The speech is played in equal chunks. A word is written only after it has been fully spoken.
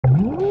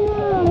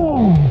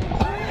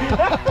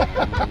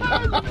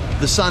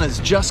The sun is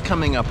just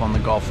coming up on the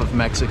Gulf of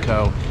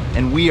Mexico,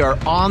 and we are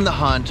on the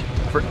hunt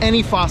for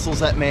any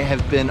fossils that may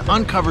have been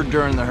uncovered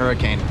during the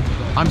hurricane.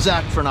 I'm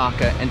Zach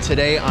Fernaka, and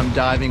today I'm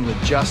diving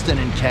with Justin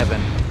and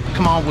Kevin.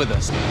 Come on with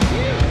us.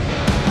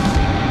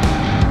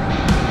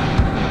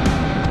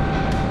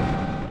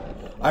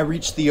 I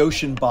reached the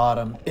ocean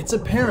bottom. It's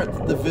apparent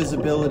that the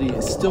visibility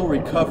is still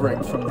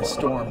recovering from the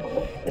storm.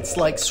 It's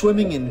like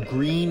swimming in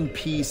green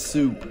pea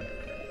soup.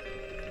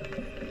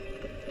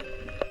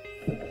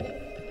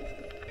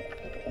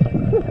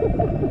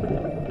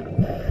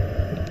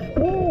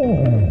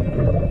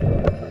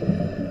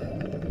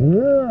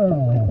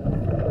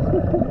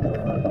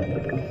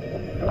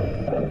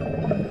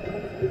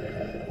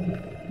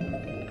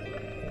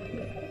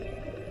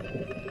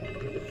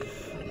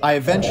 I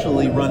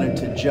eventually run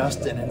into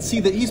Justin and see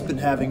that he's been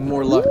having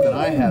more luck than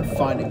I have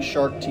finding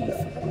shark teeth.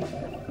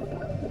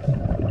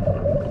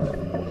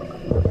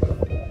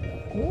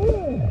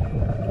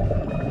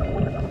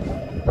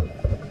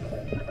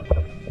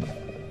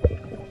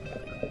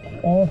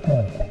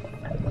 Awesome.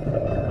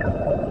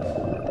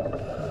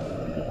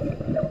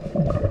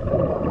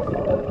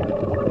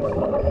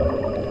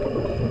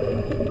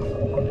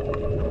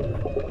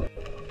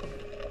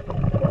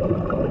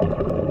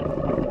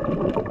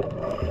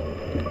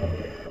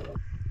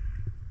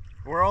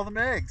 Where are all the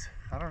megs?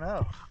 I don't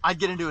know. I'd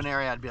get into an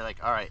area, I'd be like,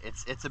 all right,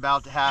 it's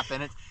about to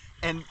happen.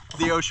 And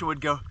the ocean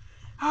would go,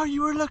 oh,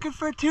 you were looking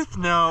for a tooth?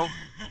 No.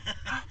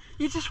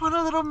 You just want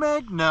a little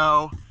meg?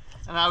 No.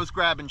 And I was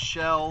grabbing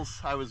shells.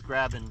 I was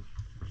grabbing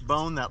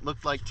bone that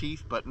looked like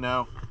teeth, but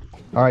no.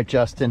 All right,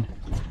 Justin,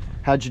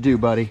 how'd you do,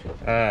 buddy?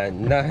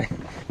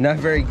 Not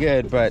very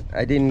good, but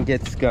I didn't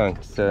get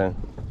skunked, so.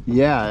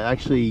 Yeah,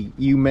 actually,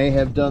 you may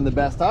have done the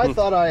best. I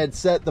thought I had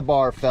set the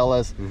bar,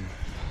 fellas.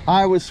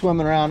 I was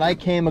swimming around, I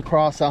came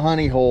across a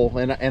honey hole,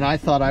 and I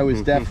thought I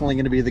was definitely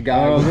going to be the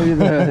guy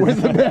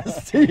with the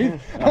best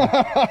teeth.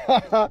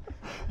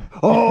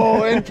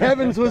 Oh, and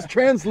Kevin's was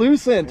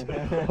translucent.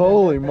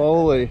 Holy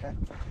moly.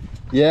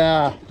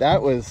 Yeah,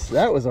 that was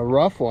a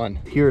rough one.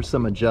 Here are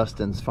some of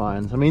Justin's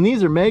finds. I mean,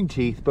 these are meg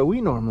teeth, but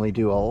we normally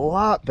do a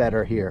lot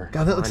better here.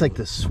 God, that looks like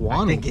the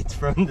swan. I think it's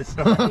from the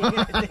swan. I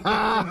think it's in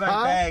my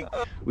bag.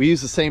 We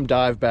use the same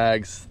dive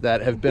bags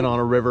that have been on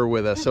a river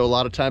with us. So a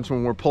lot of times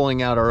when we're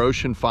pulling out our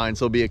ocean finds,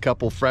 there'll be a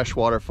couple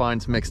freshwater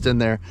finds mixed in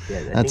there.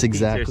 Yeah, that's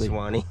exactly.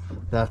 Swanee.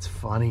 That's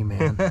funny,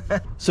 man.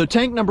 So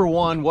tank number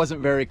one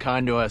wasn't very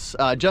kind to us.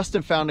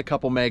 Justin found a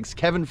couple megs.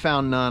 Kevin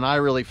found none. I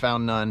really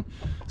found none.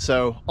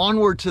 So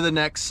onward to the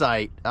next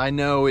site. I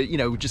know, we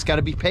just got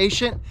to be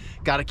patient,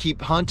 got to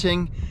keep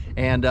hunting,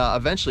 and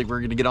eventually we're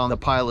going to get on the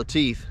pile of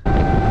teeth.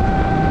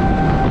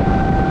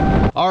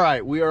 All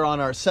right, we are on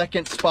our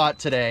second spot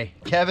today.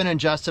 Kevin and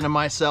Justin and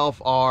myself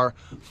are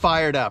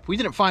fired up. We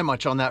didn't find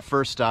much on that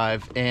first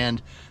dive,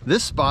 and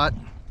this spot,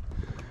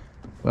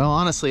 well,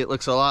 honestly, it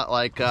looks a lot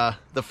like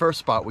the first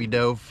spot we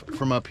dove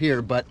from up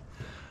here, but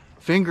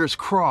fingers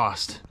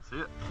crossed. See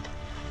it?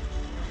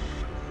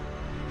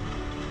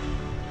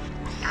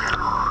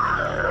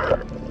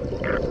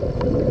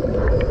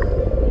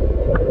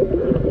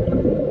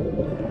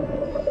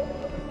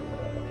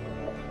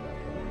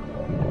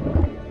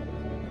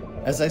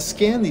 As I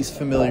scan these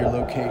familiar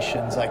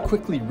locations, I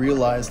quickly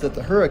realized that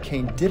the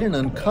hurricane didn't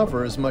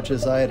uncover as much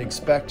as I had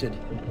expected.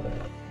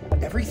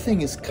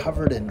 Everything is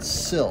covered in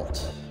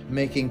silt,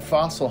 making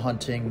fossil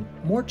hunting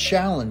more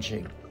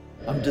challenging.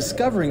 I'm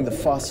discovering the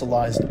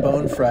fossilized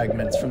bone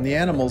fragments from the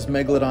animals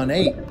Megalodon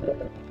ate,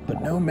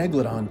 but no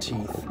Megalodon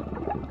teeth.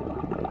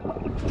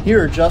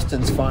 Here are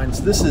Justin's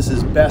finds. This is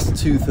his best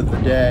tooth of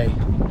the day.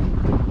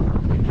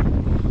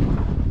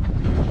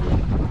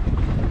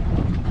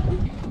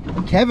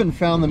 Kevin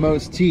found the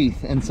most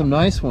teeth, and some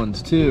nice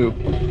ones too.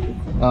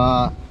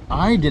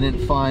 I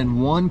didn't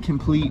find one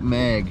complete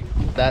meg.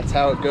 That's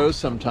how it goes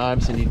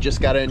sometimes, and you just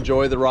got to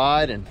enjoy the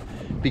ride and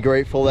be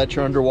grateful that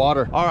you're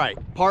underwater. All right,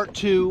 part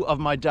two of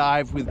my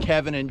dive with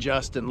Kevin and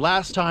Justin.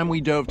 Last time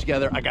we dove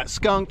together, I got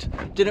skunked,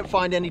 didn't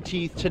find any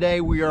teeth. Today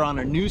we are on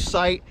a new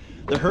site.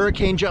 The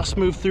hurricane just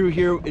moved through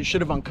here. It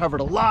should have uncovered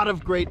a lot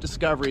of great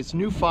discoveries,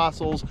 new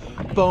fossils,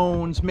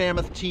 bones,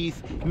 mammoth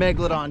teeth,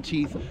 megalodon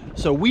teeth.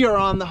 So we are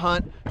on the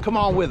hunt. Come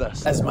on with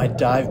us. As my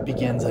dive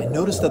begins, I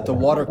notice that the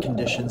water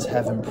conditions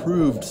have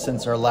improved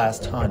since our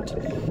last hunt.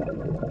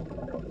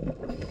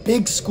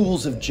 Big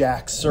schools of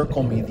jacks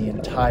circle me the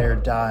entire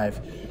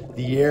dive.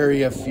 The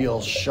area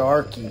feels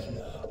sharky.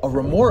 A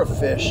remora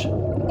fish,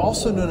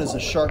 also known as a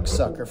shark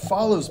sucker,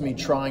 follows me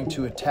trying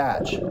to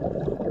attach.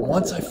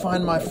 Once I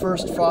find my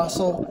first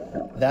fossil,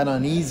 that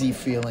uneasy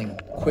feeling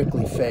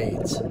quickly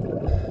fades.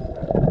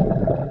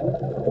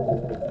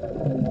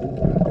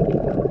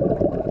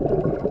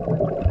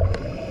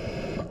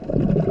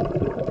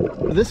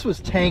 This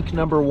was tank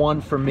number one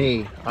for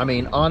me. I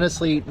mean,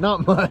 honestly,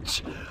 not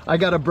much. I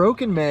got a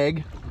broken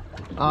meg.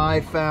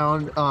 I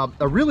found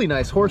a really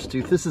nice horse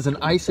tooth. This is an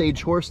Ice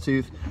Age horse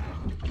tooth,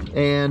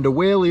 and a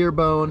whale ear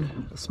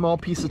bone, a small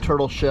piece of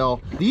turtle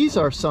shell. These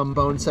are some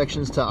bone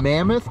sections to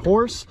mammoth,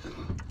 horse,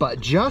 but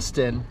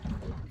Justin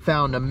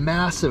found a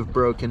massive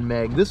broken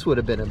meg. This would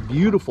have been a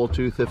beautiful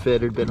tooth if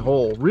it had been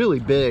whole, really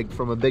big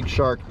from a big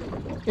shark.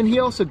 And he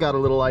also got a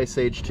little ice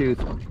age tooth.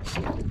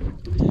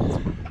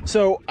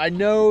 So I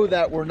know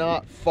that we're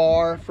not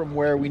far from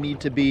where we need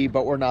to be,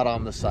 but we're not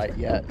on the site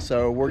yet.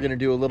 So we're gonna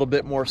do a little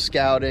bit more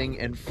scouting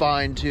and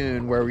fine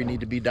tune where we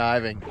need to be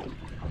diving.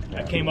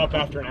 I came up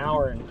after an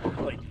hour and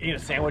like ate a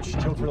sandwich,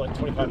 chilled for like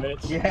 25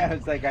 minutes. Yeah,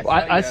 it's like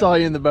I saw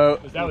you in the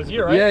boat. That was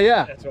you, right? Yeah,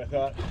 yeah. That's what I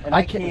thought. And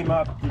I came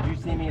up, did you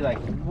see me like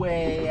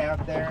way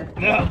out there?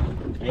 No.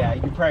 Yeah,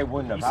 you probably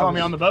wouldn't have. You saw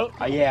me on the boat?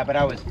 Yeah, but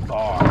I was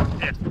far.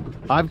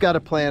 I've got a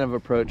plan of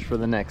approach for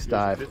the next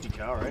dive. 50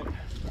 cal, right?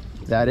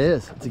 That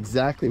is. That's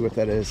exactly what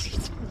that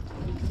is.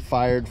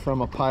 Fired from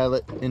a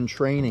pilot in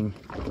training.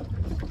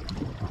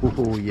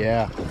 Oh,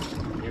 yeah.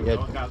 Yeah,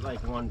 got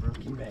like one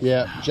broken meg.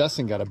 Yeah,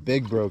 Justin got a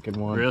big broken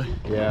one. Really?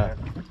 Yeah.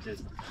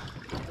 Just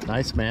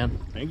Nice, man.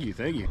 Thank you,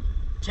 thank you.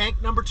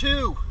 Tank number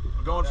 2.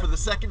 We're going for the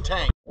second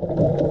tank.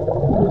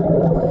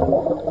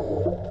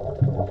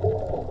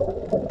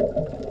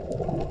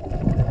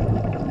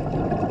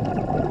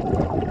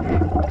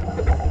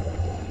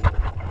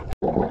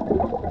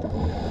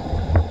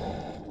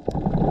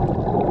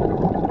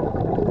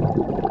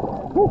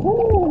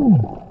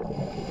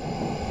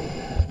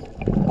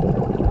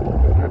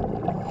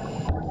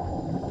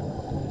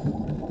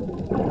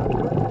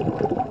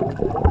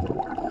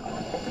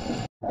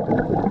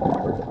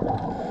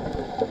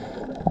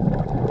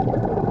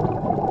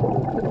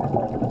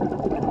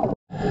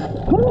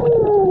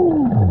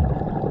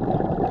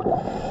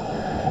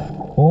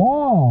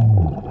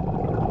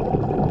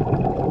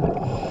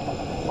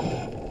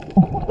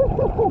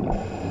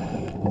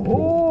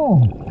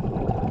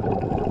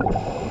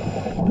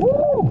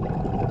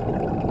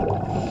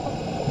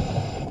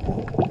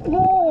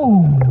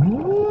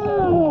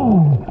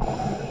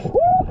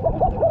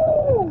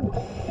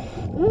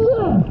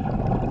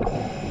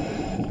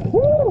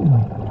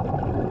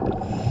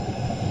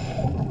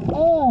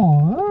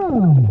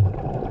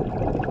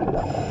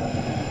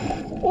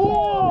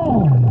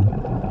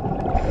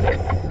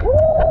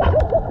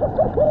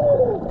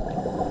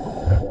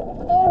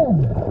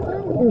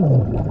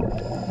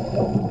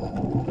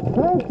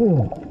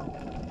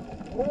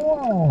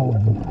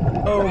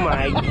 oh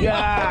my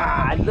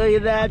god, look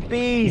at that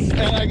beast.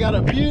 And I got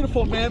a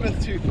beautiful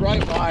mammoth tooth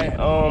right by it.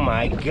 Oh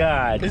my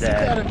god. Isn't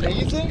that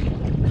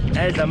amazing?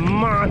 That is a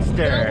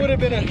monster. That would have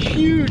been a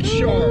huge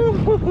shark.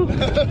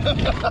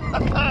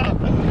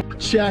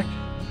 Check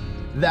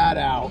that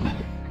out.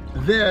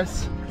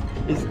 This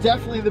is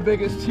definitely the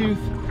biggest tooth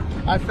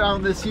I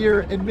found this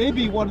year, and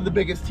maybe one of the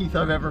biggest teeth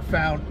I've ever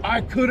found.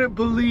 I couldn't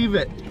believe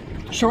it.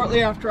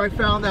 Shortly after I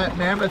found that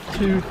mammoth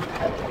tooth,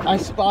 I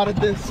spotted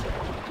this,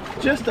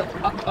 just a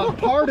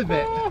part of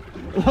it.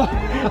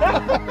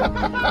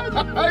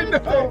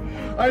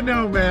 I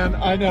know, man.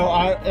 I know.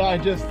 I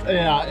just,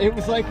 yeah, it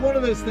was like one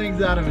of those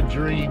things out of a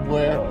dream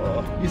where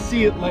you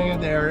see it laying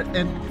there,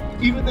 and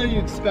even though you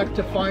expect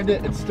to find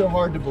it, it's still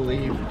hard to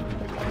believe.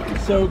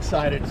 So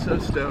excited, so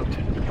stoked.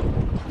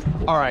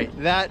 All right,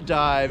 that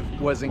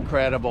dive was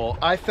incredible.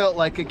 I felt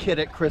like a kid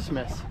at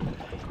Christmas.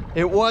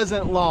 It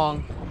wasn't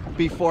long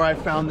before I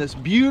found this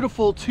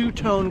beautiful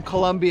two-tone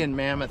Colombian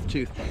mammoth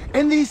tooth.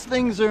 And these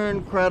things are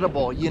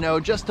incredible, you know,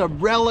 just a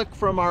relic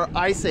from our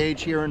ice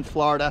age here in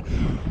Florida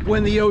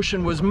when the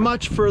ocean was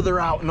much further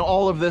out and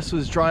all of this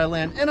was dry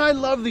land. And I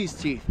love these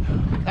teeth.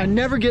 I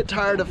never get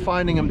tired of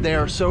finding them. They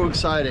are so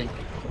exciting.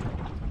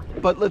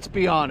 But let's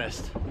be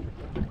honest.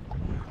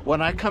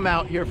 When I come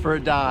out here for a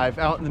dive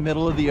out in the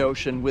middle of the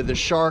ocean with the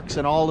sharks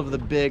and all of the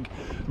big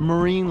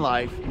marine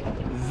life,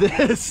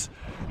 this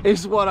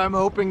is what I'm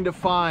hoping to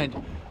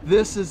find.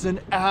 This is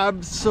an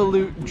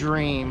absolute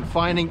dream.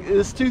 Finding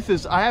this tooth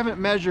is, I haven't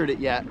measured it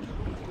yet,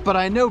 but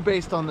I know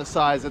based on the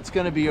size, it's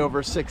gonna be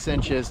over 6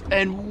 inches.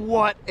 And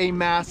what a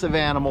massive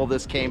animal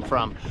this came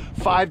from.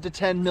 5 to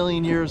 10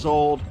 million years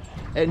old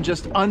and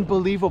just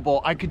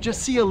unbelievable. I could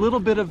just see a little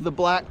bit of the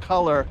black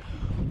color,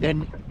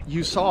 and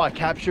you saw I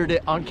captured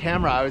it on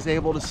camera. I was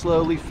able to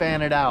slowly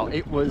fan it out.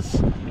 It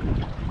was,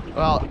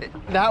 well,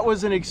 that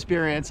was an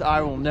experience I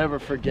will never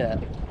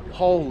forget.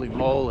 Holy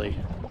moly.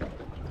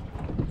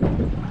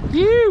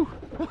 You!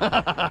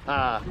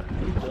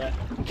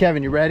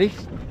 Kevin, you ready?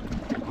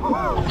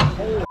 Are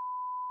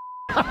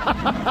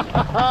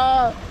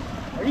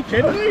you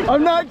kidding me?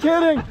 I'm not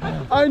kidding.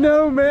 I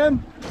know,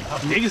 man. How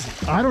big is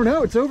it? I don't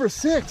know. It's over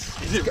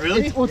 6. Is it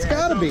really? Well, it's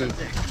gotta be.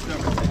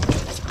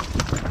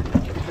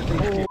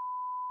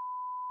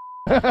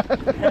 I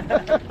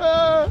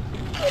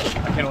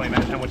can't only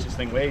imagine how much this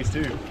thing weighs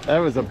too. That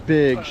was a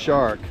big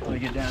shark. Let me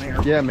get down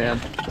here. Yeah, man.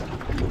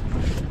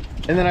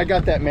 And then I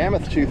got that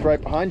mammoth tooth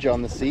right behind you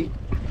on the seat.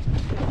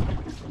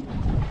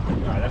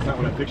 Alright, that's not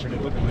what I pictured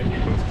it looking like.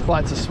 Well,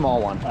 it's a small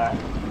one. Alright.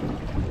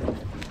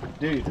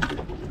 Dude.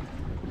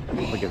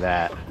 Look at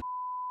that.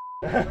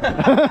 It's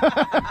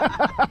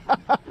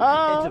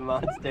a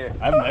monster.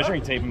 I have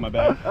measuring tape in my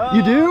bag.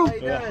 You do?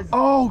 He does.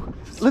 Oh,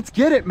 let's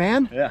get it,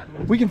 man. Yeah.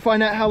 We can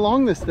find out how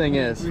long this thing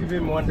is. We've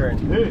been wondering.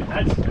 Dude,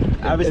 that's...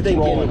 I was It's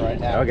thinking. rolling right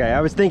now. Okay, I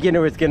was thinking it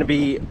was gonna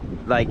be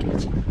like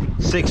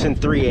 6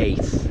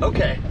 3/8.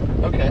 Okay,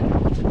 okay.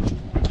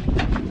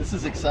 This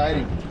is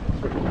exciting.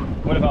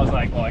 What if I was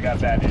like, well, I got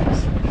bad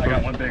news. I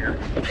got one bigger.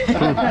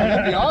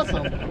 That'd be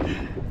awesome.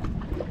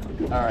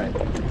 All right.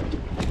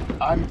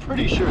 I'm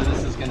pretty sure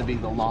this is going to be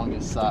the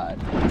longest side.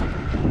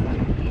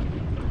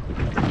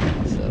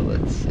 So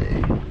let's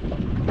see.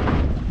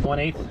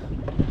 1/8,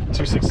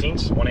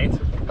 2/16,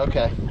 1/8.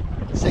 Okay.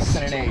 6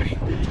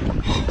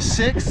 1/8.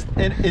 6,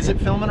 and is it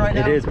filming right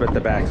now? It is, but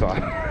the back's off.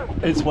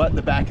 It's what?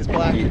 The back is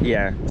black?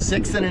 Yeah.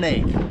 6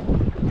 1/8.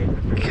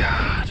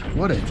 God,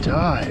 what a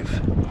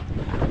dive.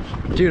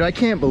 Dude, I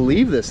can't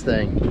believe this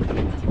thing.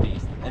 It's a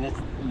beast. And it's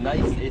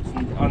nice, it's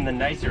on the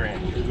nicer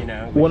end, you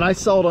know. When I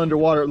saw it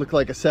underwater, it looked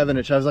like a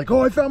 7-inch. I was like,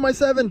 oh, I found my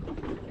 7.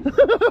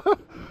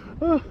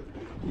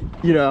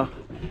 You know,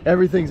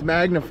 everything's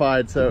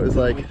magnified, so it was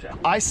like,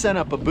 I sent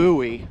up a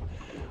buoy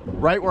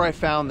right where I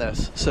found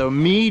this. So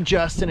me,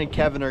 Justin, and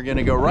Kevin are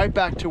gonna go right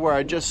back to where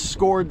I just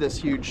scored this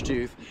huge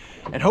tooth,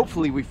 and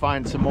hopefully we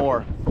find some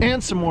more,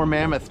 and some more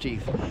mammoth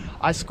teeth.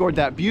 I scored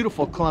that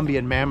beautiful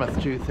Colombian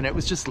mammoth tooth, and it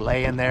was just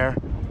laying there,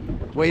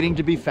 waiting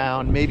to be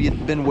found. Maybe it's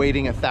been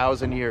waiting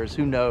 1,000 years,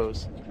 who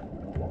knows?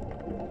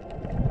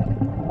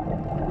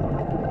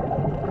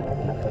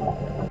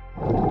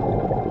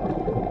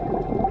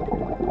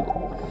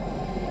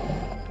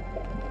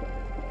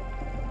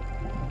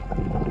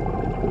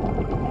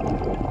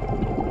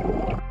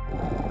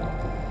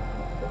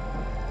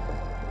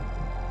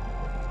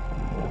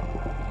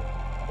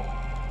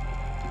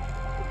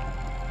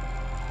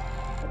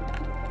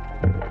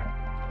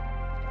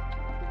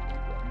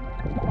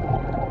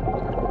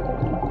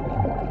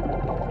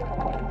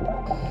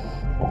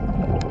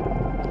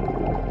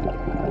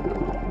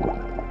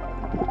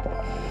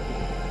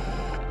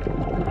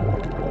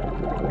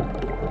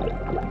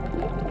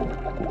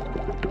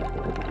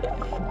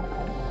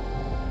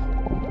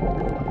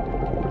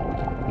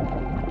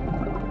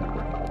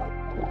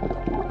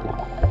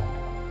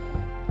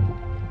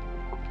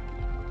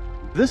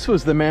 This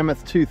was the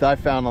mammoth tooth I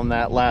found on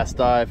that last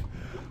dive.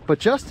 But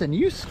Justin,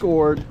 you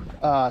scored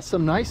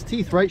some nice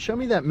teeth, right? Show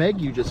me that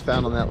Meg you just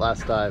found on that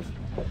last dive.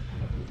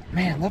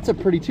 Man, that's a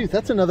pretty tooth.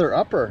 That's another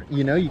upper.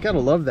 You know, you gotta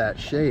love that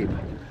shape.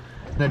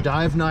 And a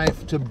dive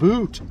knife to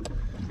boot.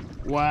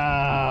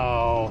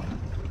 Wow.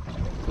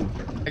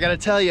 I gotta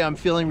tell you, I'm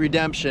feeling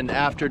redemption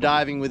after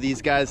diving with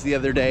these guys the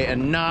other day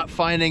and not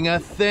finding a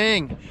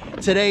thing.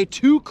 Today,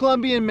 2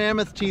 Colombian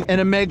mammoth teeth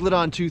and a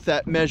Megalodon tooth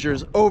that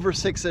measures over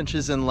 6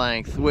 inches in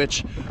length,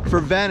 which for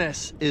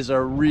Venice is a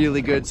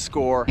really good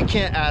score. You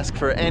can't ask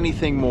for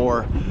anything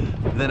more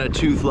than a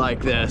tooth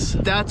like this.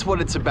 That's what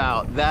it's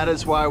about. That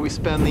is why we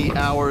spend the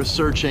hours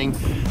searching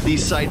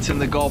these sites in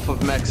the Gulf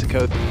of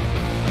Mexico.